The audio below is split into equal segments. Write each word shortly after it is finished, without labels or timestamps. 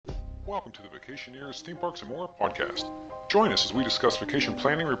Welcome to the Vacationeers Theme Parks and More podcast. Join us as we discuss vacation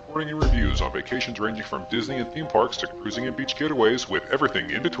planning, reporting, and reviews on vacations ranging from Disney and theme parks to cruising and beach getaways with everything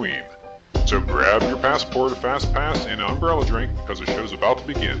in between. So grab your passport, a fast pass, and an umbrella drink because the show's about to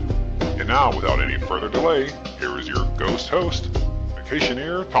begin. And now, without any further delay, here is your ghost host,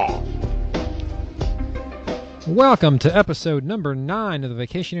 Vacationeer Tom. Welcome to episode number 9 of the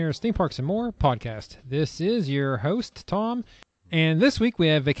Vacationeers Theme Parks and More podcast. This is your host, Tom. And this week we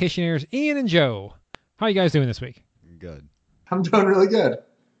have Vacationeers Ian and Joe. How are you guys doing this week? Good. I'm doing really good.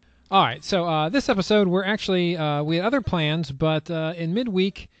 All right, so this episode we're actually, we had other plans, but in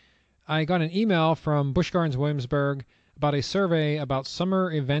midweek I got an email from Busch Gardens Williamsburg about a survey about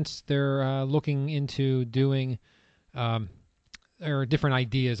summer events they're looking into doing, or different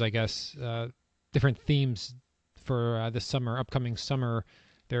ideas, I guess, different themes for this summer, upcoming summer,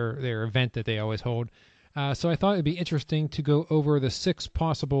 their event that they always hold. So I thought it'd be interesting to go over the 6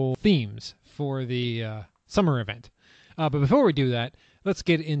 possible themes for the summer event. But before we do that, let's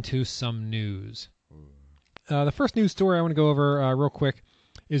get into some news. The first news story I want to go over real quick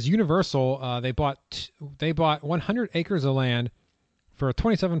is Universal. They bought 100 acres of land for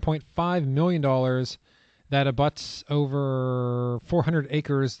 $27.5 million that abuts over 400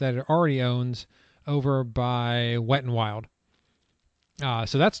 acres that it already owns over by Wet n Wild.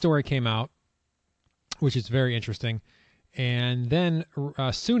 So that story came out, which is very interesting. And then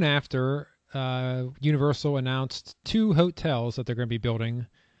soon after, Universal announced 2 hotels that they're going to be building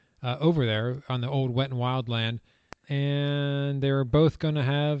over there on the old Wet n Wild land. And they're both going to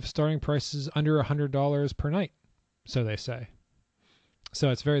have starting prices under $100 per night, so they say.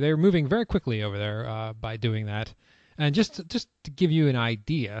 So they're moving very quickly over there by doing that. And just to give you an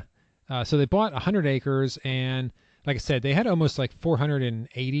idea, so they bought 100 acres, and like I said, they had almost like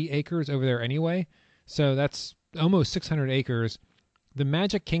 480 acres over there anyway. So that's almost 600 acres. The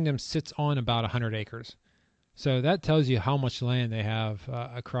Magic Kingdom sits on about 100 acres. So that tells you how much land they have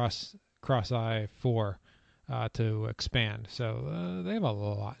across I-4 to expand. So they have a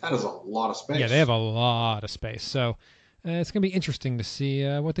lot. That is a lot of space. Yeah, they have a lot of space. So it's going to be interesting to see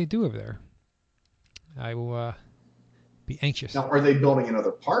what they do over there. I will be anxious. Now, are they building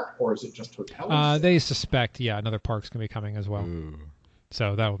another park, or is it just hotels? They suspect, another park's going to be coming as well. Ooh.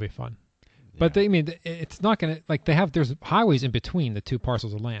 So that will be fun. But it's not going to, like, there's highways in between the 2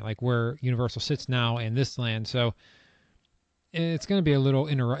 parcels of land, like where Universal sits now and this land. So it's going to be a little,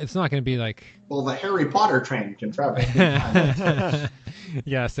 it's not going to be like. Well, the Harry Potter train can travel.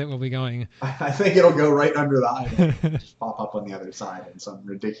 Yes, it will be going. I think it'll go right under the island and just pop up on the other side in some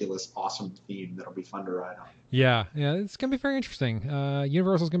ridiculous, awesome theme that'll be fun to ride on. Yeah, it's going to be very interesting.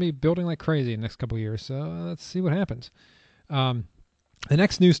 Universal's going to be building like crazy in the next couple of years. So let's see what happens. The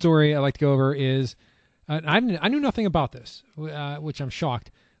next news story I'd like to go over is, I knew nothing about this, which I'm shocked,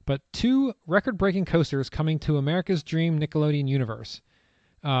 but 2 record-breaking coasters coming to America's Dream Nickelodeon universe.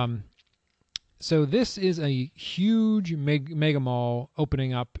 So this is a huge mega mall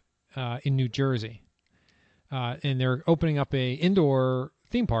opening up in New Jersey. And they're opening up a indoor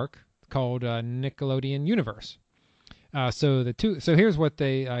theme park called Nickelodeon Universe. So here's what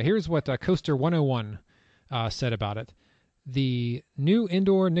Coaster 101 said about it. The new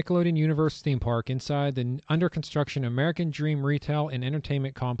indoor Nickelodeon Universe theme park inside the under construction American Dream Retail and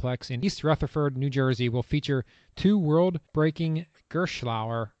Entertainment Complex in East Rutherford, New Jersey will feature 2 world-breaking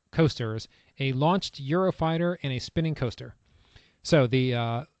Gerstlauer coasters, a launched Eurofighter, and a spinning coaster. So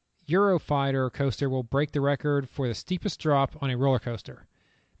the Eurofighter coaster will break the record for the steepest drop on a roller coaster.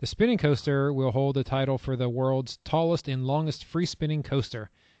 The spinning coaster will hold the title for the world's tallest and longest free-spinning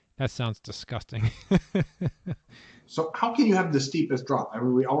coaster. That sounds disgusting. So how can you have the steepest drop? I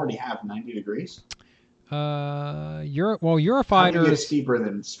mean, we already have 90 degrees. Eurofighters. How do you get steeper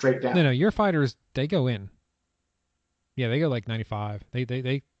than straight down? No, Eurofighters, they go in. Yeah, they go like 95.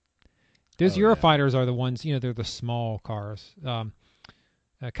 Those Eurofighters are the ones, they're the small cars. Kind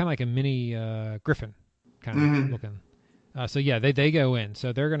of like a mini Griffin kind of looking. So yeah, they go in.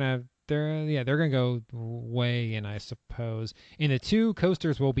 So they're gonna go way in, I suppose. And the 2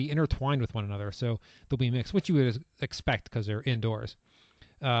 coasters will be intertwined with one another, so they'll be mixed, which you would expect because they're indoors.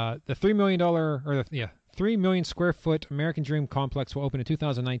 The $3 million 3 million square foot American Dream complex will open in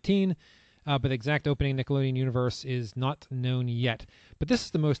 2019, but the exact opening Nickelodeon Universe is not known yet. But this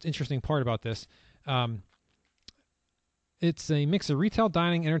is the most interesting part about this. It's a mix of retail,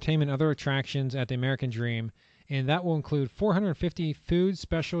 dining, entertainment, and other attractions at the American Dream, and that will include 450 food,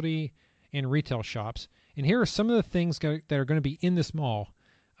 specialty, and retail shops. And here are some of the things that are going to be in this mall.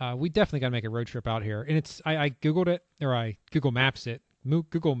 We definitely got to make a road trip out here. And I Googled it, or I Google Mapped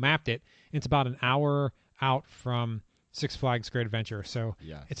it. It's about an hour out from Six Flags Great Adventure. So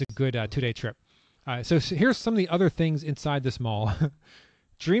Yes. it's a good 2-day trip. So here's some of the other things inside this mall.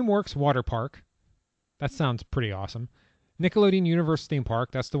 DreamWorks Water Park. That sounds pretty awesome. Nickelodeon Universe Theme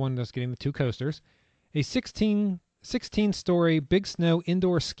Park. That's the one that's getting the 2 coasters. A 16-story Big Snow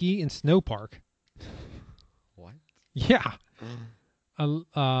indoor ski and snow park. What? Yeah. A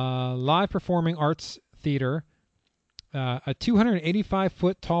live performing arts theater. A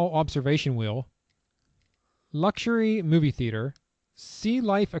 285-foot tall observation wheel. Luxury movie theater. Sea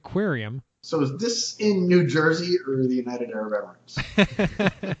Life Aquarium. So is this in New Jersey or the United Arab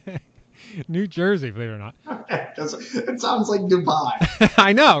Emirates? New Jersey, believe it or not. It sounds like Dubai.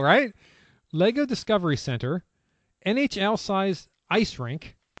 I know, right? Lego Discovery Center, NHL-sized ice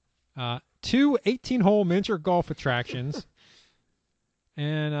rink, 2 18-hole miniature golf attractions,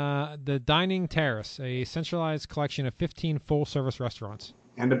 and the Dining Terrace, a centralized collection of 15 full-service restaurants.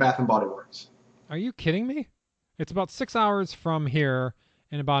 And a Bath and Body Works. Are you kidding me? It's about 6 hours from here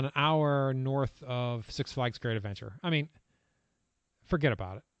and about an hour north of Six Flags Great Adventure. I mean, forget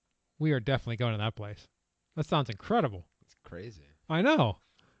about it. We are definitely going to that place. That sounds incredible. It's crazy. I know.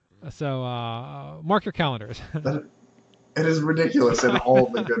 So mark your calendars. It is ridiculous in all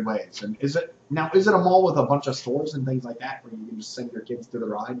the good ways. And is it a mall with a bunch of stores and things like that where you can just send your kids to the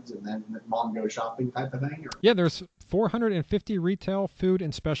rides and then mom goes shopping type of thing? Or? Yeah, there's 450 retail, food,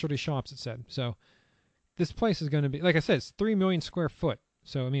 and specialty shops, it said. So this place is going to be, like I said, it's 3 million square foot.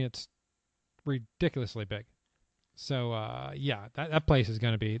 So, I mean, it's ridiculously big. So, yeah, that place is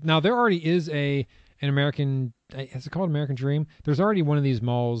going to be. Now, there already is an American, is it called American Dream? There's already one of these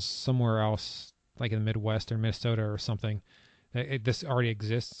malls somewhere else, like in the Midwest or Minnesota or something. This already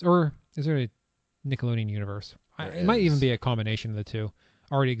exists. Or is there a Nickelodeon universe? It might even be a combination of the two.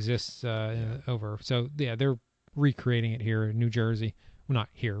 Already exists over. So, yeah, they're recreating it here in New Jersey. Well, not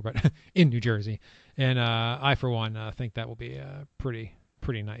here, but in New Jersey. And I, for one, think that will be pretty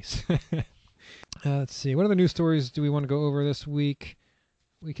nice. Let's see. What other news stories do we want to go over this week?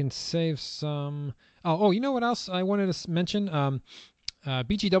 We can save some. Oh, you know what else I wanted to mention?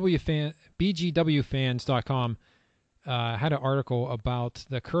 BGWfans.com had an article about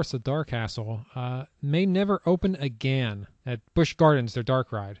the Curse of DarKastle may never open again at Busch Gardens, their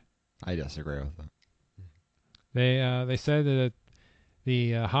dark ride. I disagree with that. They said that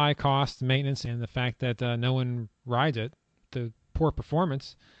the high cost maintenance and the fact that no one rides it, the poor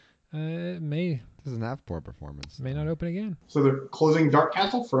performance, it doesn't have poor performance. May not open again. So they're closing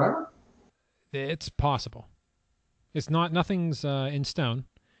DarKastle forever? It's possible. It's not. Nothing's in stone.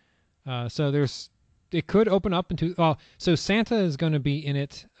 So it could open up into. So Santa is going to be in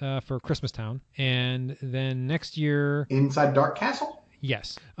it for Christmas Town, and then next year Inside DarKastle?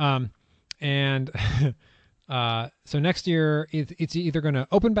 Yes. And so next year it's either going to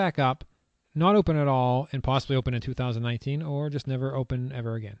open back up, not open at all, and possibly open in 2019, or just never open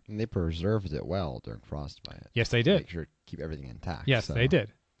ever again. And they preserved it well during Frostbite. Yes, they did. Make sure to keep everything intact. Yes, so. they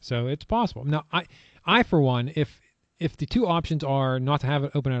did. So it's possible. Now, I for one, if the two options are not to have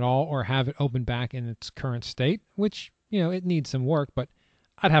it open at all or have it open back in its current state, which, it needs some work, but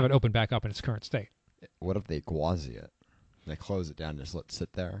I'd have it open back up in its current state. What if they quasi it? They close it down and just let it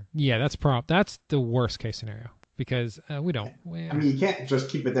sit there? Yeah, that's the worst case scenario, because we don't. I mean, you can't just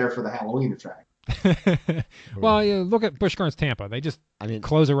keep it there for the Halloween attraction. Well, look at Busch Gardens Tampa. They just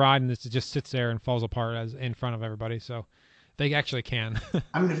close a ride and it just sits there and falls apart as in front of everybody. So they actually can.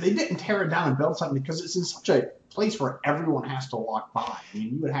 I mean, if they didn't tear it down and build something, because it's in such a place where everyone has to walk by, I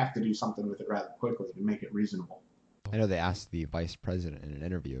mean, you would have to do something with it rather quickly to make it reasonable. I know they asked the vice president in an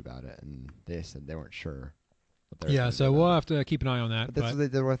interview about it, and they said they weren't sure. Yeah, so we'll have to keep an eye on that. But that's what they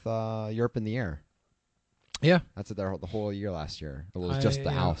did with Europe in the Air. Yeah. That's what the whole year last year. It was just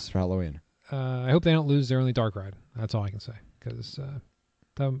the house for Halloween. I hope they don't lose their only dark ride. That's all I can say, because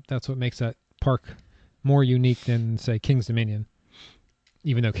that's what makes that park more unique than, say, King's Dominion.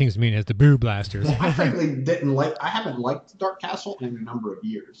 Even though King's Dominion has the boo blasters. Well, I frankly I haven't liked DarKastle in a number of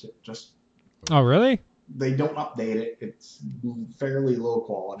years. It just. Oh, really? They don't update it. It's fairly low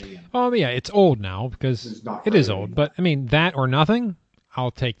quality. Oh, yeah, it's old now because it is old. But I mean, that or nothing,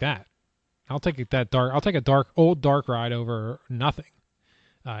 I'll take that. I'll take a old dark ride over nothing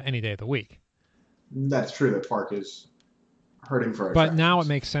any day of the week. That's true. The park is hurting for. But now it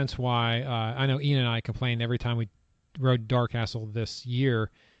makes sense why I know Ian and I complained every time we rode DarKastle this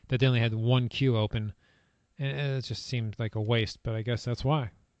year that they only had one queue open, and it just seemed like a waste. But I guess that's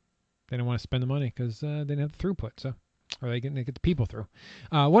why. They didn't want to spend the money because they didn't have the throughput, or they get the people through.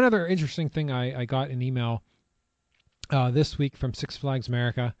 One other interesting thing I got an email this week from Six Flags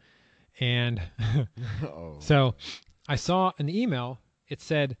America, and so I saw an email. It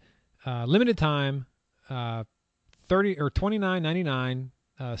said limited time,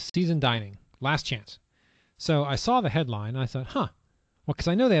 $29.99 season dining, last chance. So I saw the headline and I thought, well, because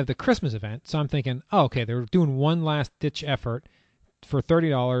I know they have the Christmas event, so I'm thinking, oh, okay, they're doing one last ditch effort for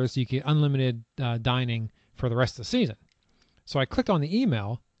 $30. You get unlimited dining for the rest of the season. So I clicked on the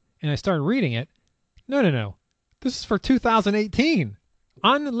email and I started reading it. No. This is for 2018.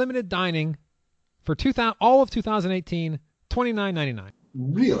 Unlimited dining for all of 2018, $29.99.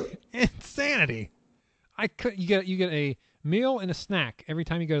 Really? Insanity. You get a meal and a snack every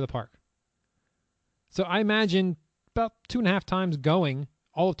time you go to the park. So I imagine about 2.5 times going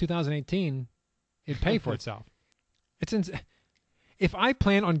all of 2018, it'd pay for itself. If I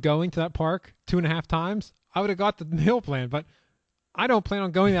plan on going to that park 2.5 times, I would have got the meal plan, but I don't plan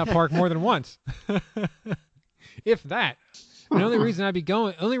on going to that park more than once. If that. And the only reason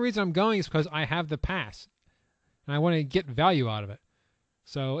I'm going is because I have the pass. And I want to get value out of it.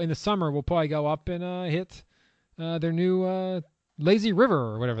 So in the summer, we'll probably go up and hit their new Lazy River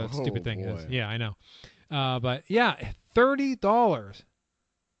or whatever that stupid thing is. Yeah, I know. But yeah, $30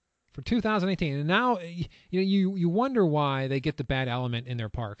 for 2018. And now you wonder why they get the bad element in their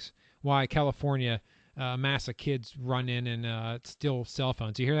parks. Why California, mass of kids run in and steal cell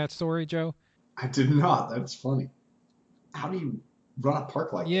phones. You hear that story, Joe? I did not. That's funny. How do you run a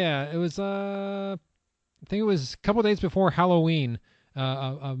park like that? Yeah, it was I think it was a couple days before Halloween.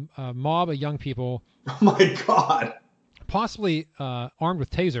 A mob of young people, Oh my God, possibly armed with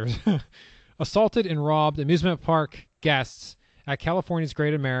tasers, assaulted and robbed amusement park guests at California's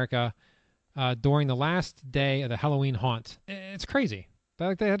Great America during the last day of the Halloween haunt. It's crazy.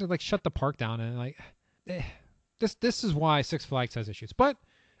 They had to shut the park down and this is why Six Flags has issues. But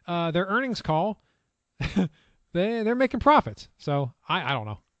their earnings call, they're making profits. So I don't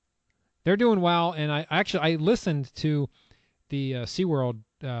know. They're doing well, and I listened to the SeaWorld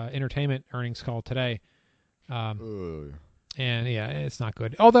Entertainment earnings call today. And yeah, it's not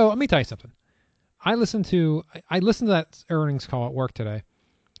good. Although, let me tell you something. I listened to that earnings call at work today,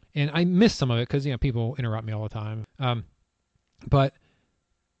 and I missed some of it because people interrupt me all the time. But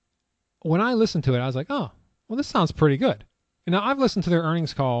when I listened to it, I was like, oh, well, this sounds pretty good. And now I've listened to their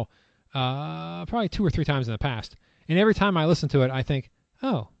earnings call probably 2 or 3 times in the past, and every time I listen to it, I think,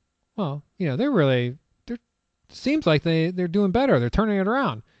 oh, well, seems like they're doing better. They're turning it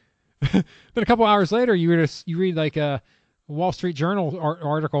around. Then a couple hours later, you read a Wall Street Journal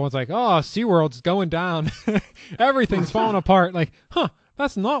article. It's like, oh, SeaWorld's going down. Everything's falling apart.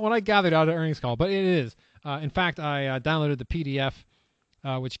 That's not what I gathered out of the earnings call, but it is. In fact, I downloaded the PDF,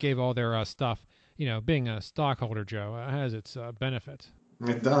 which gave all their stuff. Being a stockholder, Joe, has its benefits.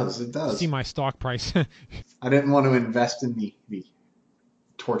 It does. See my stock price. I didn't want to invest in the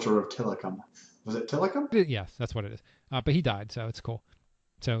torture of Tillicum. Was it Tillicum? Yes, that's what it is. But he died, so it's cool.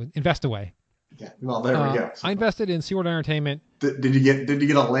 So invest away. Yeah. Well, there we go. So, I invested in SeaWorld Entertainment. Did you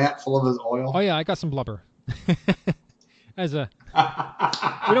get a lamp full of his oil? Oh yeah, I got some blubber. We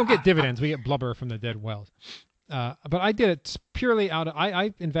don't get dividends; we get blubber from the dead whales. But I did it purely out of.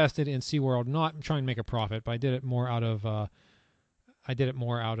 I invested in SeaWorld, not trying to make a profit, but I did it more out of.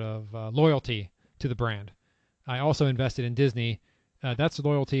 Loyalty to the brand. I also invested in Disney. That's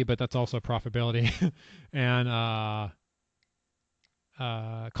loyalty, but that's also profitability. And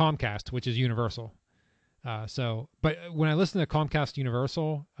Comcast, which is Universal. But when I listen to Comcast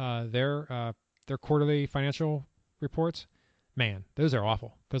Universal, their quarterly financial reports, man, those are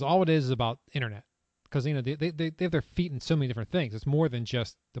awful. Because all it is about internet. Because they have their feet in so many different things. It's more than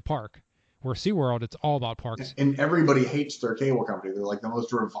just the park. Where SeaWorld, it's all about parks. And everybody hates their cable company. They're like the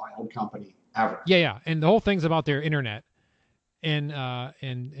most reviled company ever. Yeah. And the whole thing's about their internet. And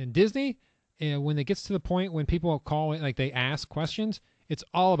Disney, when it gets to the point when people call it, they ask questions, it's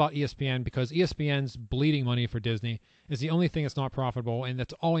all about ESPN because ESPN's bleeding money for Disney. Is the only thing that's not profitable, and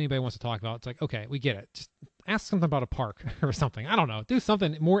that's all anybody wants to talk about. It's like, okay, we get it. Just ask something about a park or something. I don't know. Do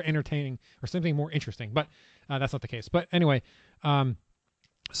something more entertaining or something more interesting. But that's not the case. But anyway,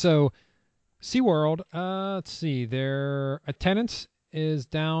 so SeaWorld, let's see, their attendance is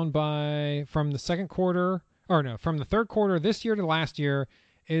down from the third quarter this year to last year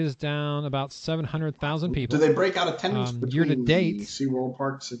is down about 700,000 people. Do they break out attendance between year to date, the SeaWorld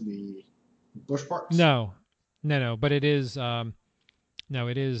parks and the Busch parks? No, but it is, it's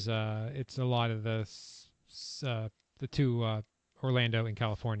a lot of the two, Orlando and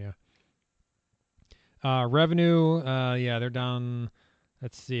California. Revenue, they're down.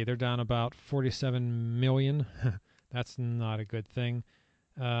 Let's see, they're down about 47 million. That's not a good thing.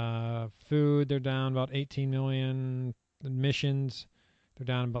 Food, they're down about 18 million. Admissions, they're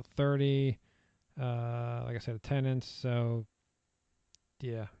down about 30. Like I said, attendance. So,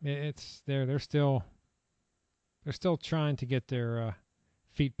 yeah, they're still they're still trying to get their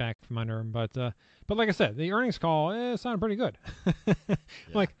feet back from under them. But like I said, the earnings call sounded pretty good. I'm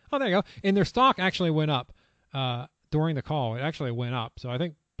like, oh, there you go. And their stock actually went up during the call. It actually went up. So I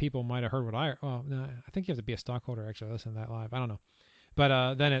think people might have heard what no, I think you have to be a stockholder to actually listen to that live. I don't know.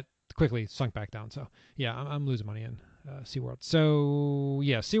 But then it quickly sunk back down. So yeah, I'm losing money in SeaWorld. So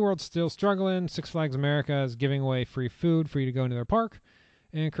yeah, SeaWorld's still struggling. Six Flags America is giving away free food for you to go into their park.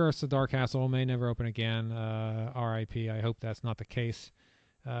 And Curse of DarKastle may never open again. RIP. I hope that's not the case.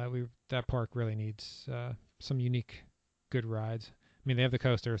 That park really needs some unique, good rides. I mean, they have the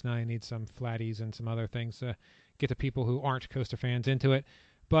coasters. Now they need some flatties and some other things to get the people who aren't coaster fans into it.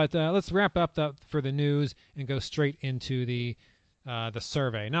 But let's wrap up for the news and go straight into the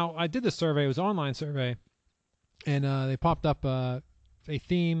survey. Now, I did the survey. It was an online survey. And they popped up a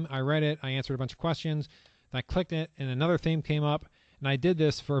theme. I read it. I answered a bunch of questions. I clicked it, and another theme came up. And I did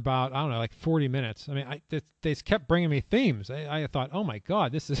this for about, I don't know, like 40 minutes. I mean, they kept bringing me themes. I thought, oh, my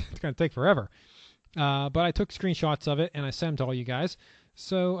God, this is going to take forever. But I took screenshots of it, and I sent them to all you guys.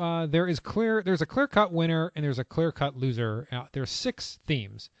 So there's a clear-cut winner, and there's a clear-cut loser. There's 6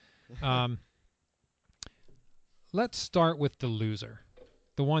 themes. Let's start with the loser,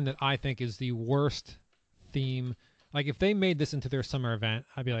 the one that I think is the worst theme. Like, if they made this into their summer event,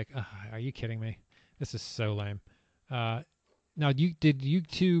 I'd be like, are you kidding me? This is so lame. Now, did you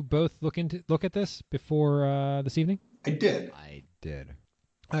two both look at this before this evening? I did.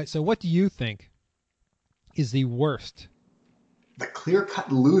 All right. So, what do you think is the worst? The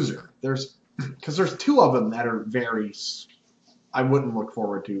clear-cut loser. Because there's 2 of them that are I wouldn't look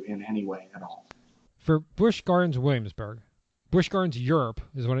forward to in any way at all. For Busch Gardens Williamsburg, Busch Gardens Europe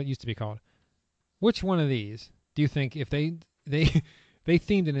is what it used to be called. Which one of these do you think, if they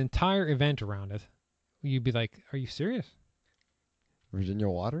themed an entire event around it, you'd be like, are you serious? Virginia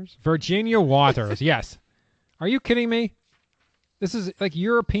Waters? Virginia Waters, yes. Are you kidding me? This is like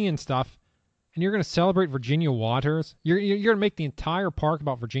European stuff, and you're going to celebrate Virginia Waters? You're going to make the entire park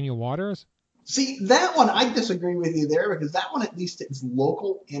about Virginia Waters? See, that one, I disagree with you there, because that one, at least, it's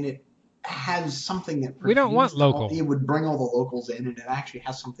local, and it has something that... We don't want local. It would bring all the locals in, and it actually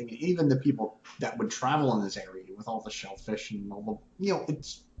has something, even the people that would travel in this area with all the shellfish and all the...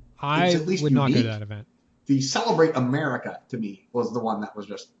 it's at least would unique. Not go to that event. The Celebrate America, to me, was the one that was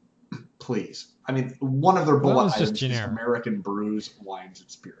just, please. I mean, one of their bullet items is American brews, wines, and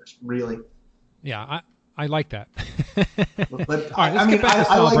spirits. Really? Yeah, I like that. But, all right,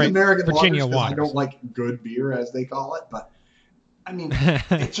 I like American Virginia Waters. I don't like good beer, as they call it, but I mean,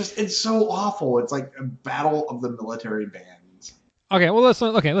 it's so awful. It's like a battle of the military bands. Okay, well,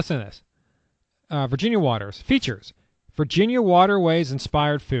 listen to this. Virginia Waters features Virginia waterways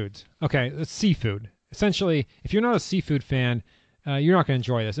inspired foods. Okay, it's seafood. Essentially, if you're not a seafood fan, you're not going to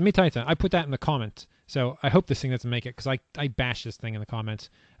enjoy this. Let me tell you something. I put that in the comments, so I hope this thing doesn't make it, because I bash this thing in the comments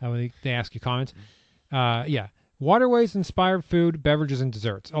when they ask you comments. Yeah, waterways inspired food, beverages, and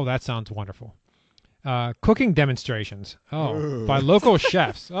desserts. Oh, that sounds wonderful. Cooking demonstrations. Oh, by local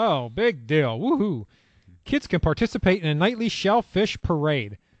chefs. Oh, big deal. Woohoo! Kids can participate in a nightly shellfish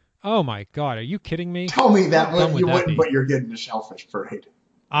parade. Oh my God, are you kidding me? Tell me that you wouldn't, but you're getting a shellfish parade.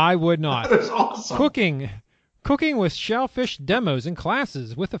 I would not. That is awesome. Cooking with shellfish demos and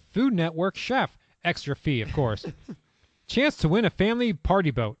classes with a Food Network chef. Extra fee, of course. Chance to win a family party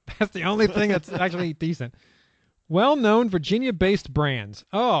boat. That's the only thing that's actually decent. Well-known Virginia-based brands.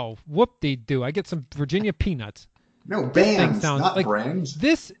 Oh, whoop-de-doo. I get some Virginia peanuts. No, bands, not like brands.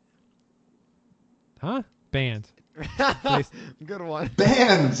 Bands. Good one.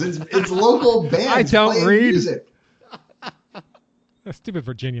 Bands. It's local bands. I don't read. Music. Stupid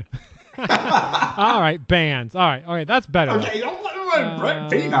Virginia. All right, bands. All right, that's better. Okay, don't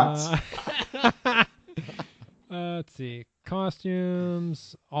let me peanuts. Let's see.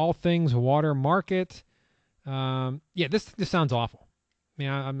 Costumes, all things water market. Yeah, this sounds awful. I mean,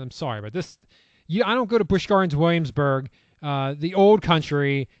 I'm sorry, but this... I don't go to Busch Gardens Williamsburg, the old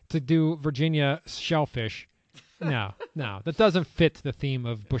country, to do Virginia shellfish. No, that doesn't fit the theme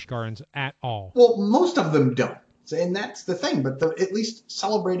of Busch Gardens at all. Well, most of them don't. And that's the thing, but at least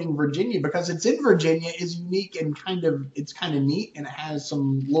celebrating Virginia, because it's in Virginia, is unique and it's kind of neat, and it has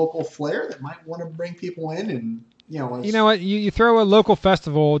some local flair that might want to bring people in, and you know what, you throw a local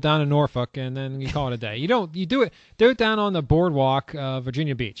festival down in Norfolk, and then you call it a day. You do it down on the boardwalk,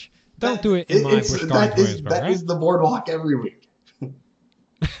 Virginia Beach. Don't do it in my Busch Gardens Williamsburg. That is the boardwalk every week.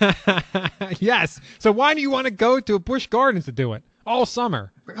 Yes. So why do you want to go to a Busch Gardens to do it all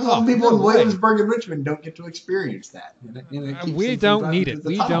summer? Because all the people in Williamsburg and Richmond don't get to experience that. We don't need it.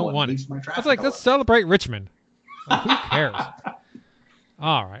 We don't want it. It's like, let's celebrate Richmond. Who cares?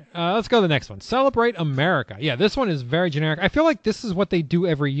 All right, let's go to the next one. Celebrate America. Yeah, this one is very generic. I feel like this is what they do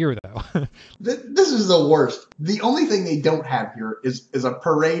every year, though. This is the worst. The only thing they don't have here is a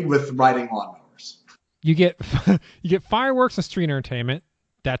parade with riding lawnmowers. You get fireworks and street entertainment.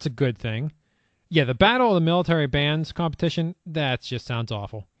 That's a good thing. Yeah, the Battle of the Military Bands competition. That just sounds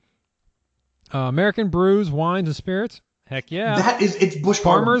awful. American brews, wines, and spirits. Heck yeah. It's Busch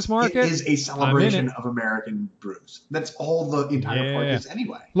Farmers Gardens. Market. It is a celebration of American brews. That's all the entire park is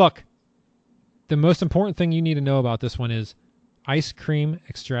anyway. Look, the most important thing you need to know about this one is ice cream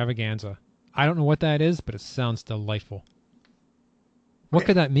extravaganza. I don't know what that is, but it sounds delightful. What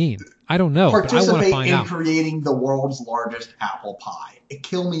could that mean? I don't know. But I want to find out. Participate in creating the world's largest apple pie.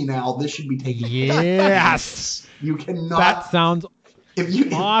 Kill me now. This should be taken. Yes. You cannot. That sounds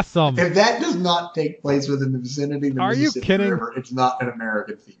awesome. If that does not take place within the vicinity of the Mississippi River, it's not an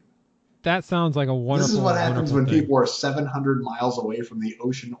American theme. That sounds like a wonderful. This is what happens when people are 700 miles away from the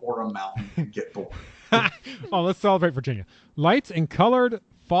ocean or a mountain and get bored. Oh, let's celebrate Virginia. Lights and colored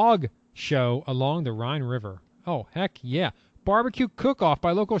fog show along the Rhine River. Oh, heck yeah. Barbecue cook-off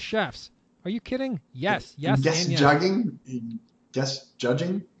by local chefs. Are you kidding? Yes. Guest jugging? Guest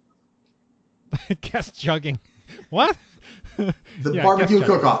judging? Guest jugging. What? The barbecue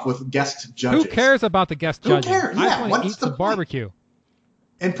cook-off with guest judges. Who cares about the guest judging? Who cares? I Yeah, want to eat some barbecue.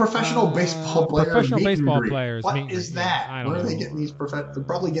 And professional baseball players. Professional baseball players. What is that? I don't Where are know. they getting these? They're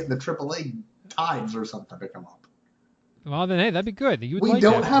probably getting the AAA tides or something to come up. Well, then, hey, that'd be good. We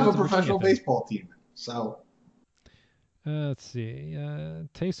don't have a professional baseball team, so. Let's see.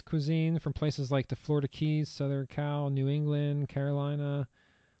 Taste cuisine from places like the Florida Keys, Southern Cal, New England, Carolina,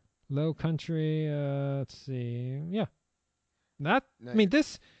 Low Country. Let's see. Yeah. I mean,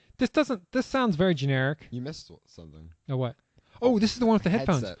 this sounds very generic. You missed something. Oh, what? Oh, this is the one with the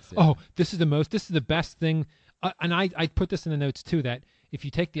headphones. Headsets, yeah. Oh, this is the best thing. And I put this in the notes too, that if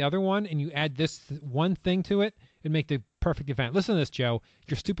you take the other one and you add this one thing to it, it'd make the perfect event. Listen to this, Joe.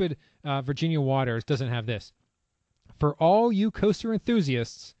 Your stupid Virginia Waters doesn't have this. For all you coaster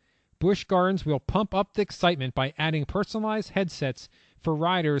enthusiasts, Busch Gardens will pump up the excitement by adding personalized headsets for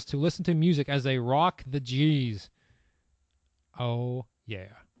riders to listen to music as they rock the G's. Oh, yeah.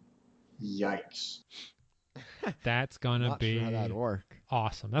 Yikes. That's going to be sure how that'd work.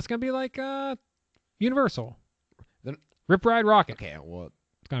 Awesome. That's going to be like Universal. Then, Rip Ride Rocket. Okay, well,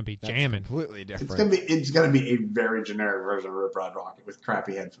 it's going to be that's jamming. completely different. It's gonna be a very generic version of Rip Ride Rocket with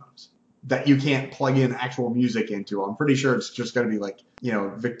crappy headphones that you can't plug in actual music into. I'm pretty sure it's just gonna be like,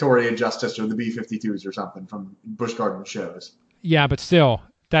 Victoria Justice or the B-52s or something from Busch Gardens shows. Yeah, but still,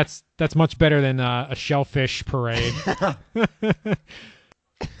 that's much better than a shellfish parade.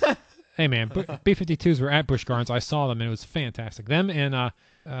 Hey man, B-52s were at Busch Gardens. I saw them and it was fantastic. Them and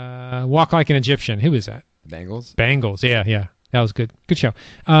Walk Like an Egyptian. Who is that? Bengals? Bengals, yeah. That was good. Good show.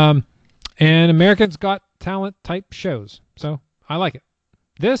 And Americans Got Talent type shows. So I like it.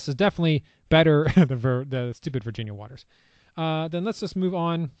 This is definitely better than the stupid Virginia Waters. Then let's just move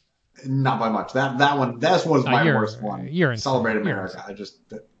on. Not by much. That was my worst one. Celebrate America.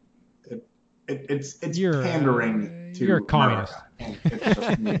 It's pandering to you're a communist. America, and it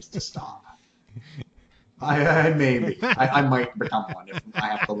just needs to stop. I might become one if I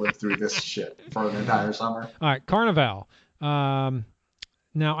have to live through this shit for an entire summer. All right, Carnival. Now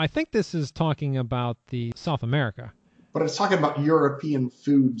I think this is talking about the South America. But it's talking about European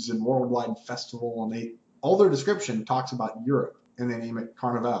foods and worldwide festival, and all their description talks about Europe, and they name it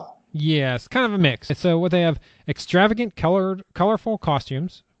Carnival. Yes, kind of a mix. So what they have: extravagant, colorful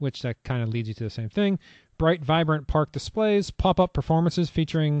costumes, which that kind of leads you to the same thing. Bright, vibrant park displays, pop-up performances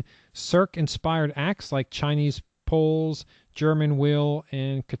featuring Cirque-inspired acts like Chinese poles, German wheel,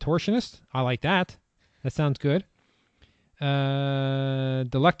 and contortionists. I like that. That sounds good.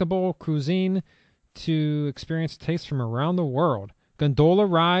 Delectable cuisine to experience tastes from around the world. Gondola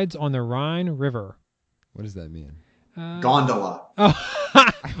rides on the Rhine River. What does that mean? Gondola.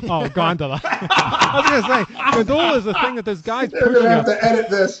 Oh, gondola. I was going to say, gondola is the thing that those guys push. You're going to have to edit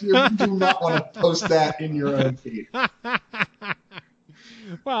this. You do not want to post that in your own feed.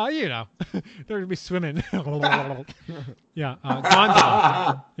 Well, they're going to be swimming. Yeah,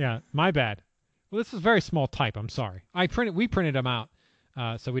 gondola. Yeah, my bad. Well, this is very small type. I'm sorry. We printed them out,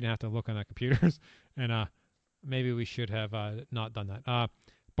 so we didn't have to look on the computers. And maybe we should have not done that.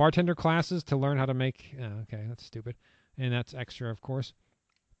 Bartender classes to learn how to make. Okay, that's stupid, and that's extra, of course.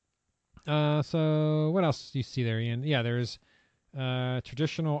 So what else do you see there, Ian? Yeah, there's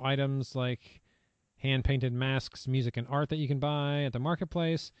traditional items like hand-painted masks, music, and art that you can buy at the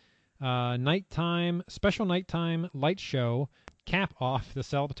marketplace. Special nighttime light show cap off the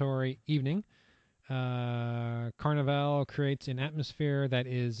celebratory evening. Carnival creates an atmosphere that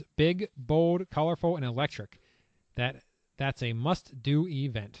is big, bold, colorful, and electric. That's a must-do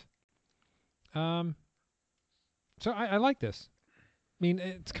event. So I like this. I mean,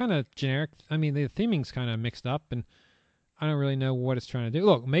 it's kind of generic. I mean, the theming's kind of mixed up, and I don't really know what it's trying to do.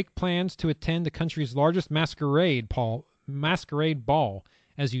 Look, make plans to attend the country's largest masquerade ball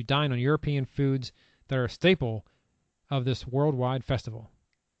as you dine on European foods that are a staple of this worldwide festival.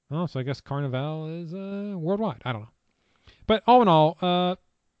 Oh, so I guess Carnival is worldwide. I don't know. But all in all,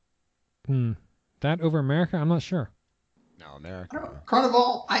 that over America? I'm not sure. No, I America. don't know.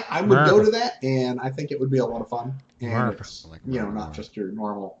 Carnival, I would America. go to that, and I think it would be a lot of fun. And America. it's, Like you know, America. not just your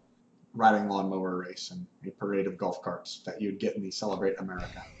normal riding lawnmower race and a parade of golf carts that you'd get in the Celebrate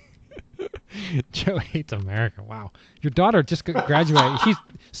America. Joe hates America. Wow. Your daughter just graduated. She's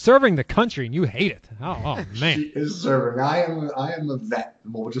serving the country, and you hate it. Oh man. She is serving. I am a vet.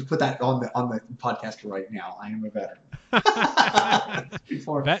 We'll just put that on the podcast right now. I am a veteran.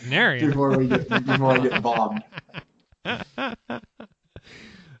 before Veterinarian. before I get bombed.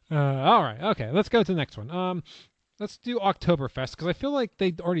 All right. Okay. Let's go to the next one. Let's do Oktoberfest because I feel like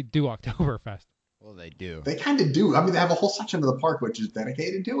they already do Oktoberfest. Well, they do. They kind of do. I mean, they have a whole section of the park which is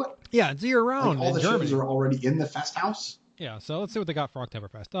dedicated to it. Yeah, it's year round Like all in the Germany. shows are already in the fest house. Yeah. So let's see what they got for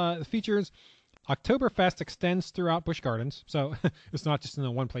Oktoberfest. It features Oktoberfest extends throughout Busch Gardens, so it's not just in the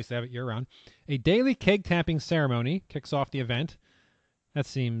one place they have it year round. A daily keg tapping ceremony kicks off the event. That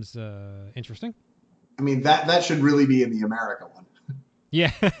seems interesting. I mean, that should really be in the America one.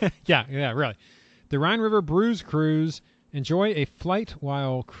 Yeah, yeah, really. The Rhine River Brews Cruise. Enjoy a flight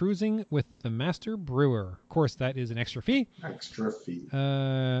while cruising with the master brewer. Of course, that is an extra fee. Extra fee.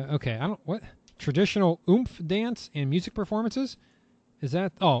 Okay, what? Traditional oomph dance and music performances? Is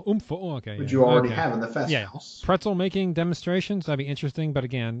that? Oh, oomph. Oh, okay. Which yeah, you already okay. have in the fest Yeah. house. Pretzel making demonstrations. That'd be interesting, but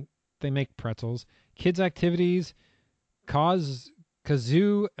again, they make pretzels. Kids activities.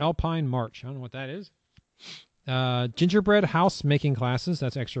 Kazoo Alpine March. I don't know what that is. Gingerbread house making classes.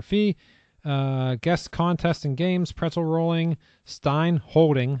 That's extra fee. Guest contest and games, pretzel rolling, Stein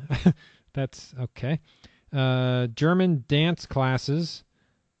holding. That's okay. German dance classes,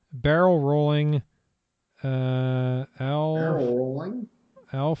 barrel rolling, Barrel rolling.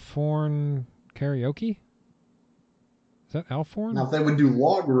 Elfhorn karaoke. Is that Elfhorn? Now, if they would do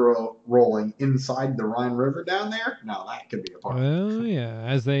log rolling inside the Rhine River down there, now that could be a part. Oh yeah,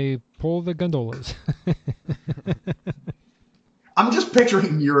 as they pull the gondolas. I'm just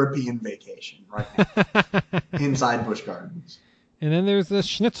picturing European vacation right now inside Busch Gardens. And then there's the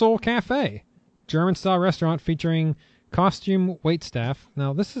Schnitzel Cafe, German-style restaurant featuring costume waitstaff.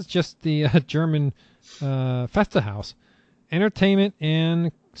 Now, this is just the German Festa House. Entertainment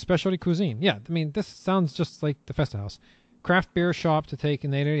and specialty cuisine. Yeah, I mean, this sounds just like the Festa House. Craft beer shop to take,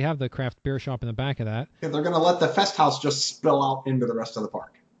 and they already have the craft beer shop in the back of that. Yeah, they're going to let the fest house just spill out into the rest of the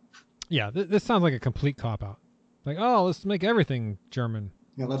park. Yeah, this sounds like a complete cop-out. Like, oh, let's make everything German.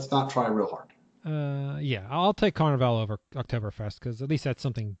 Yeah, let's not try real hard. Yeah, I'll take Carnival over Oktoberfest because at least that's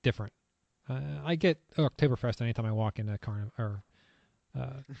something different. I get Oktoberfest anytime I walk into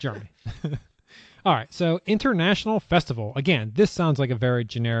Germany. All right, so International Festival. Again, this sounds like a very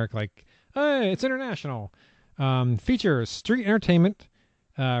generic, like, hey, it's international. Features street entertainment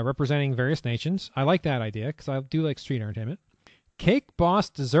representing various nations. I like that idea because I do like street entertainment. Cake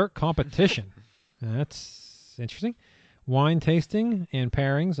Boss dessert competition. That's interesting. Wine tasting and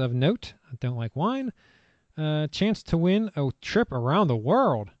pairings of note. I don't like wine. Chance to win a trip around the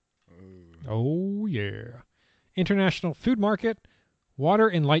world. Oh, yeah. International food market. Water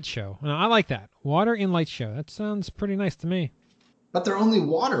and light show. Now, I like that. Water and light show. That sounds pretty nice to me. But their only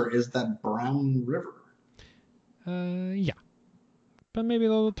water is that brown river. Yeah. But maybe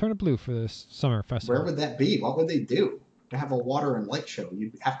they'll turn it blue for this summer festival. Where would that be? What would they do to have a water and light show?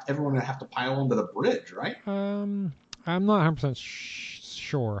 Everyone would have to pile onto the bridge, right? I'm not 100%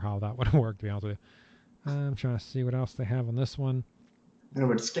 sure how that would work, to be honest with you. I'm trying to see what else they have on this one. And it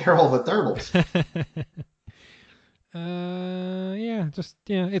would scare all the turtles. Yeah,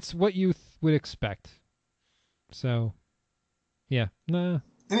 it's what you would expect. So, yeah, nah.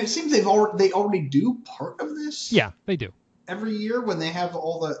 And it seems they already do part of this. Yeah, they do. Every year when they have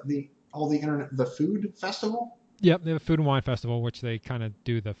all the food festival. Yep, they have a food and wine festival, which they kind of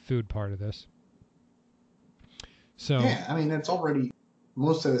do the food part of this. So Yeah, I mean it's already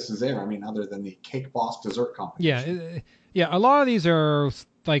most of this is there. I mean, other than the Cake Boss dessert competition. yeah, a lot of these are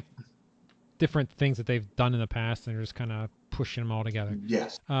like different things that they've done in the past, and they're just kind of pushing them all together.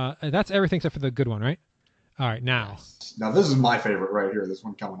 Yes. That's everything except for the good one, right? All right, now. Now this is my favorite right here. This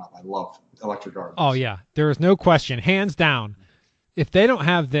one coming up. I love Electric Gardens. Oh yeah, there is no question, hands down. If they don't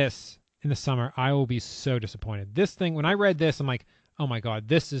have this, in the summer, I will be so disappointed. This thing, when I read this, I'm like, oh my God,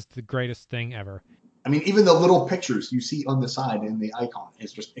 this is the greatest thing ever. I mean, even the little pictures you see on the side in the icon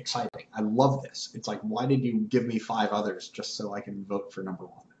is just exciting. I love this. It's like, why did you give me 5 others just so I can vote for number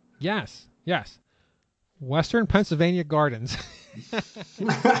 1? Yes. Western Pennsylvania Gardens.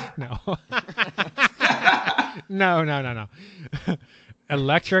 No. No.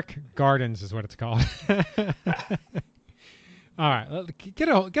 Electric Gardens is what it's called. All right, get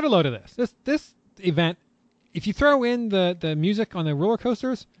a load of this. This event, if you throw in the music on the roller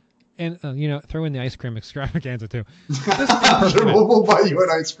coasters, and throw in the ice cream extravaganza too. We'll buy you an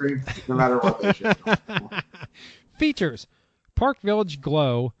ice cream no matter what they show. Features: Park Village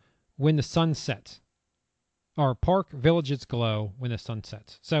glow when the sun sets, or Park Village's glow when the sun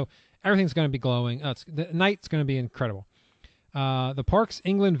sets. So everything's going to be glowing. The night's going to be incredible. The park's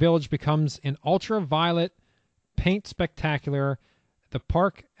England Village becomes an ultraviolet paint spectacular. The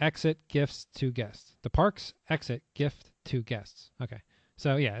park exit gifts to guests. The park's exit gift to guests. Okay.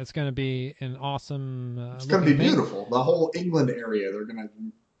 So, yeah, it's going to be an awesome... it's going to be beautiful. The whole England area, they're going to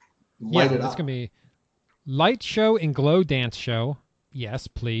light it up. It's going to be light show and glow dance show. Yes,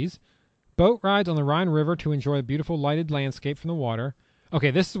 please. Boat rides on the Rhine River to enjoy a beautiful lighted landscape from the water.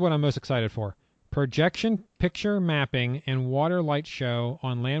 Okay, this is what I'm most excited for. Projection picture mapping and water light show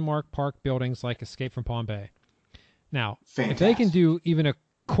on landmark park buildings like Escape from Palm Bay. Now, Fantastic. If they can do even a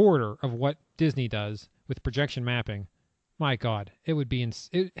quarter of what Disney does with projection mapping, my God, it would be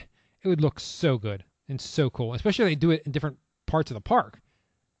it would look so good and so cool. Especially if they do it in different parts of the park.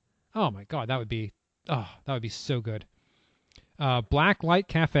 Oh my God, that would be so good. Black Light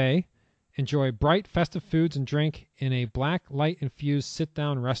Cafe, enjoy bright festive foods and drink in a black light infused sit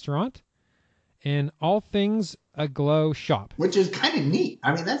down restaurant. And All Things Aglow shop, which is kind of neat.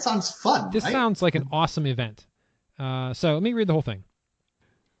 I mean, that sounds fun. This sounds like an awesome event. So let me read the whole thing.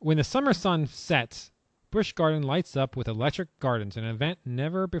 When the summer sun sets, Busch Garden lights up with electric gardens, an event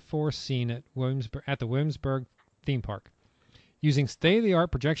never before seen at the Williamsburg theme park. Using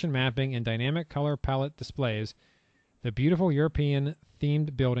state-of-the-art projection mapping and dynamic color palette displays, the beautiful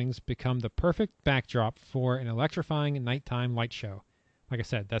European-themed buildings become the perfect backdrop for an electrifying nighttime light show. Like I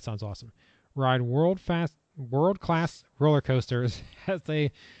said, that sounds awesome. Ride world-class roller coasters as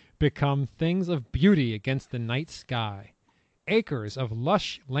they become things of beauty against the night sky. Acres of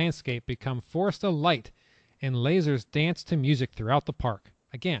lush landscape become forests of light, and lasers dance to music throughout the park.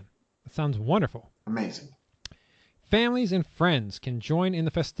 Again, that sounds wonderful. Amazing. Families and friends can join in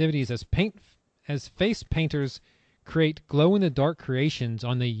the festivities as face painters create glow-in-the-dark creations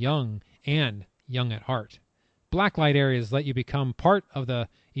on the young and young at heart. Blacklight areas let you become part of the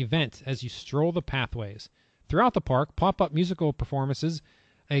event as you stroll the pathways. Throughout the park, pop-up musical performances,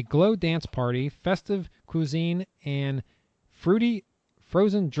 a glow dance party, festive cuisine, and fruity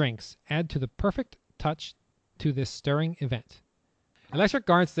frozen drinks add to the perfect touch to this stirring event. Electric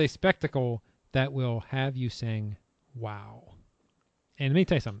Gardens is a spectacle that will have you saying, wow. And let me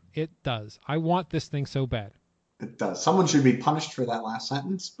tell you something. It does. I want this thing so bad. It does. Someone should be punished for that last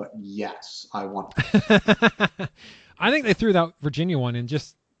sentence, but yes, I want it. I think they threw that Virginia one in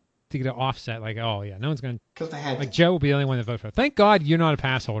just to get an offset. Like, oh, yeah, no one's going to... Because they had Like, Joe will be the only one to vote for it. Thank God you're not a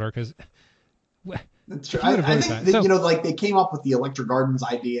pass holder, because... That's true. I think that, they came up with the Electric Gardens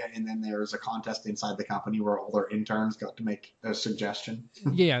idea, and then there was a contest inside the company where all their interns got to make a suggestion.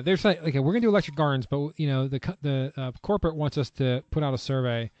 Yeah, they're saying, okay, we're gonna do Electric Gardens, but the corporate wants us to put out a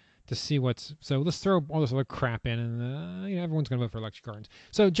survey to see what's. So let's throw all this other crap in, and everyone's gonna vote for Electric Gardens.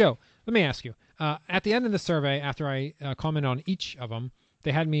 So Joe, let me ask you. At the end of the survey, after I commented on each of them,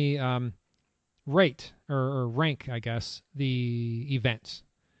 they had me rate or rank, I guess, the events.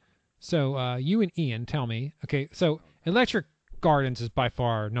 So you and Ian, tell me. Okay, so Electric Gardens is by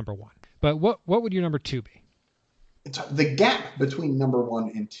far number one. But what would your number two be? The gap between number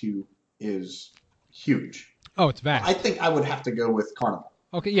 1 and 2 is huge. Oh, it's vast. I think I would have to go with Carnival.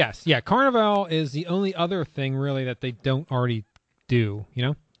 Okay, yes. Yeah, Carnival is the only other thing really that they don't already do, you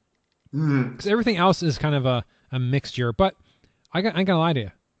know? Because everything else is kind of a mixture. But I ain't gonna lie to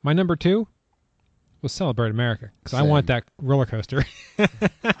you. My number 2 was Celebrate America, because I want that roller coaster.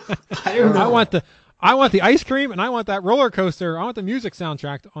 I want the ice cream, and I want that roller coaster. I want the music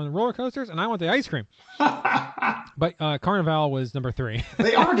soundtrack on the roller coasters, and I want the ice cream. But Carnival was number 3.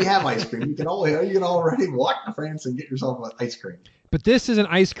 They already have ice cream. You can already walk to France and get yourself an ice cream. But this is an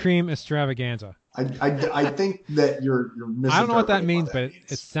ice cream extravaganza. I think that you're missing. I don't know what that means, but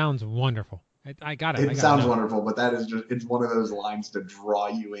it sounds wonderful. I got it. It sounds wonderful, but that is it's one of those lines to draw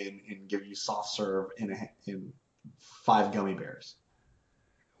you in and give you soft serve in 5 gummy bears.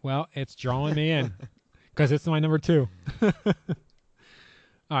 Well, it's drawing me in because it's my number 2.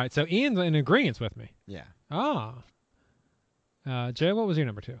 All right, so Ian's in agreement with me. Yeah. Ah. Jay, what was your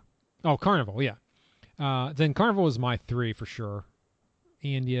number 2? Oh, Carnival, yeah. Then Carnival was my 3 for sure.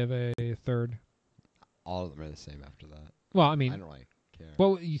 Ian, do you have a third? All of them are the same after that. Well, I mean, I don't really care.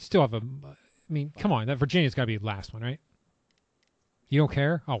 well, you still have a. I mean, come on, that Virginia's got to be the last one, right? You don't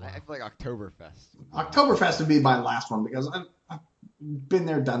care? Oh, wow. I feel like Oktoberfest. Oktoberfest would be my last one because I've been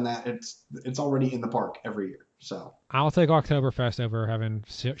there, done that. It's already in the park every year. So I'll take Oktoberfest over having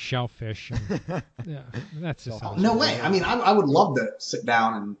shellfish. And, yeah, that's just no way. I mean, I would love to sit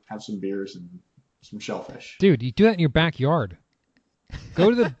down and have some beers and some shellfish. Dude, you do that in your backyard. Go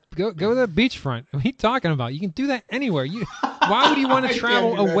to the go to the beachfront. What are you talking about? You can do that anywhere. Why would you want to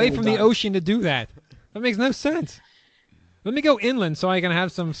travel away from the ocean to do that? That makes no sense. Let me go inland so I can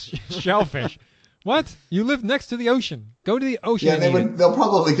have some shellfish. What? You live next to the ocean. Go to the ocean. Yeah, they'll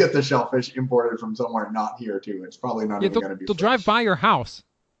probably get the shellfish imported from somewhere not here too. It's probably not even going to be. They'll drive by your house.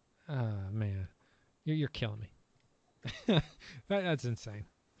 Man, you're killing me. That's insane.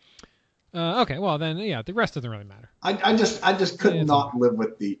 Okay, well then, yeah, the rest doesn't really matter. I just could not live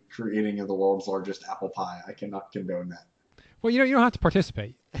with the creating of the world's largest apple pie. I cannot condone that. Well, you don't have to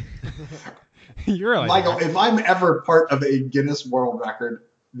participate. You're like Michael. If I'm ever part of a Guinness World Record,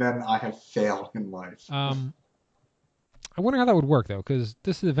 then I have failed in life. I wonder how that would work though, because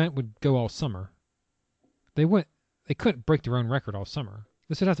this event would go all summer. They couldn't break their own record all summer.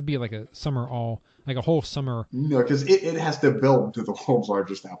 This would have to be like a whole summer. No, because it has to build to the world's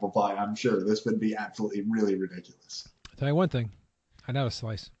largest apple pie. I'm sure this would be absolutely really ridiculous. I'll tell you one thing, I'd have a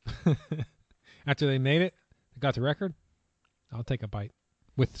slice. After they made it, they got the record, I'll take a bite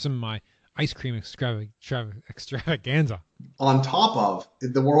with some of my ice cream extravaganza. On top of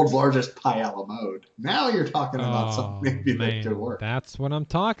the world's largest pie a la mode. Now you're talking about something maybe that could work. That's what I'm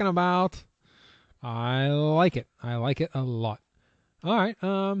talking about. I like it. I like it a lot. All right.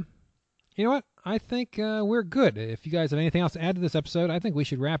 You know what? I think we're good. If you guys have anything else to add to this episode, I think we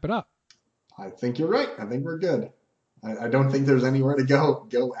should wrap it up. I think you're right. I think we're good. I don't think there's anywhere to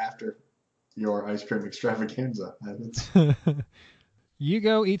go after your ice cream extravaganza. You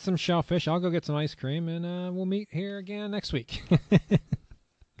go eat some shellfish. I'll go get some ice cream, and we'll meet here again next week.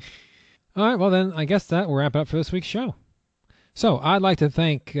 All right. Well, then I guess that will wrap it up for this week's show. So I'd like to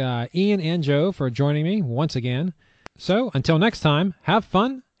thank Ian and Joe for joining me once again. So until next time, have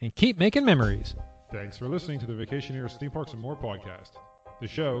fun and keep making memories. Thanks for listening to the Vacationeers Theme Parks and More podcast. The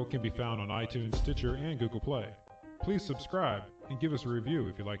show can be found on iTunes, Stitcher, and Google Play. Please subscribe and give us a review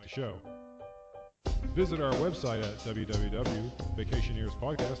if you like the show. Visit our website at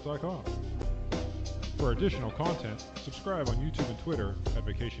www.vacationeerspodcast.com. For additional content, subscribe on YouTube and Twitter at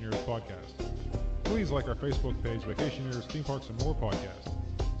Vacationeers Podcast. Please like our Facebook page, Vacationeers Theme Parks and More Podcast.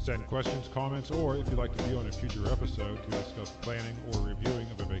 Send questions, comments, or if you'd like to be on a future episode to discuss planning or reviewing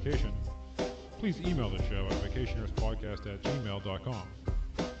of a vacation, please email the show at vacationeerspodcast@gmail.com.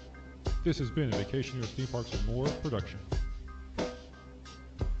 This has been a Vacationeers Theme Parks and More production.